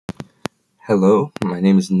Hello, my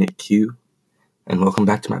name is Nick Q, and welcome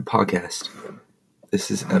back to my podcast. This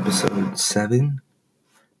is episode 7,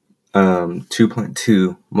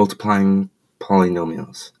 2.2, Multiplying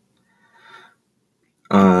Polynomials.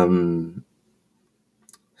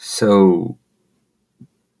 So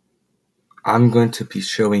I'm going to be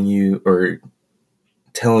showing you or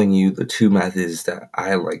telling you the two methods that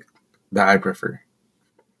I like, that I prefer.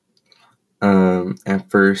 And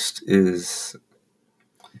first is,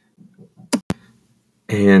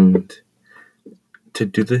 and to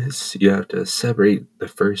do this, you have to separate the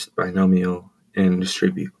first binomial and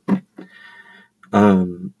distribute.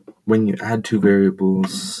 When you add two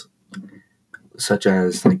variables, such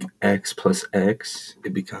as like x plus x,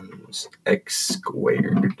 it becomes x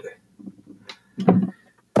squared.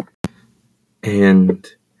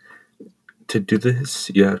 And to do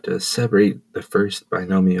this, you have to separate the first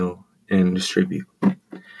binomial and distribute.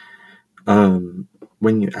 When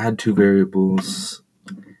you add two variables,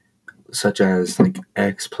 such as like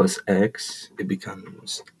x plus x, it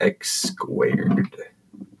becomes x squared.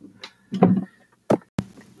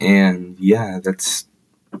 And yeah, that's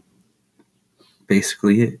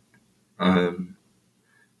basically it.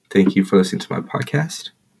 Thank you for listening to my podcast.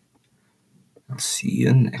 I'll see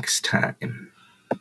you next time.